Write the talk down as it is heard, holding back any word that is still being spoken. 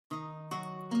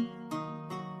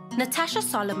Natasha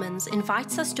Solomons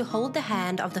invites us to hold the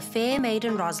hand of the fair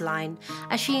maiden Rosaline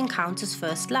as she encounters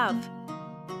first love,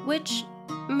 which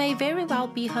may very well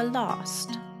be her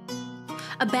last.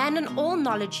 Abandon all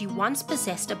knowledge you once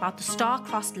possessed about the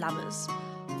star-crossed lovers,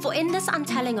 for in this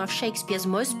untelling of Shakespeare's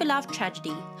most beloved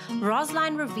tragedy,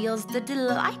 Rosaline reveals the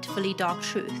delightfully dark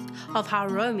truth of how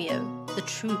Romeo, the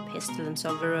true pestilence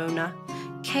of Verona,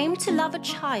 came to love a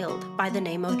child by the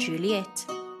name of Juliet.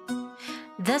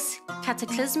 This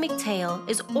cataclysmic tale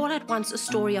is all at once a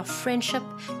story of friendship,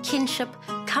 kinship,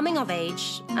 coming of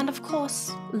age, and of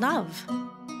course, love.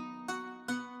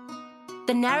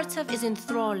 The narrative is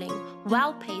enthralling,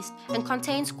 well-paced, and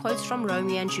contains quotes from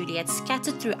Romeo and Juliet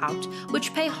scattered throughout,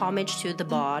 which pay homage to the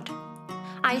bard.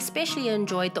 I especially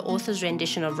enjoyed the author's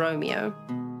rendition of Romeo.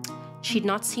 She'd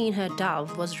not seen her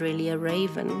dove was really a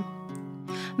raven,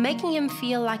 making him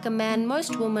feel like a man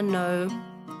most women know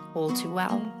all too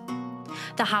well.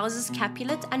 The houses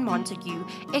Capulet and Montague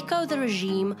echo the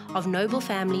regime of noble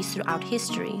families throughout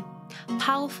history,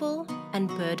 powerful and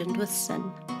burdened with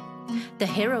sin. The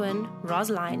heroine,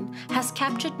 Rosaline, has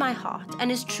captured my heart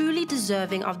and is truly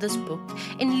deserving of this book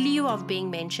in lieu of being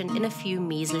mentioned in a few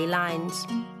measly lines.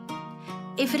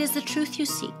 If it is the truth you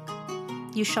seek,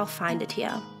 you shall find it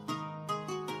here.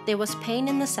 There was pain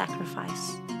in the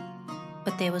sacrifice,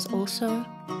 but there was also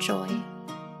joy.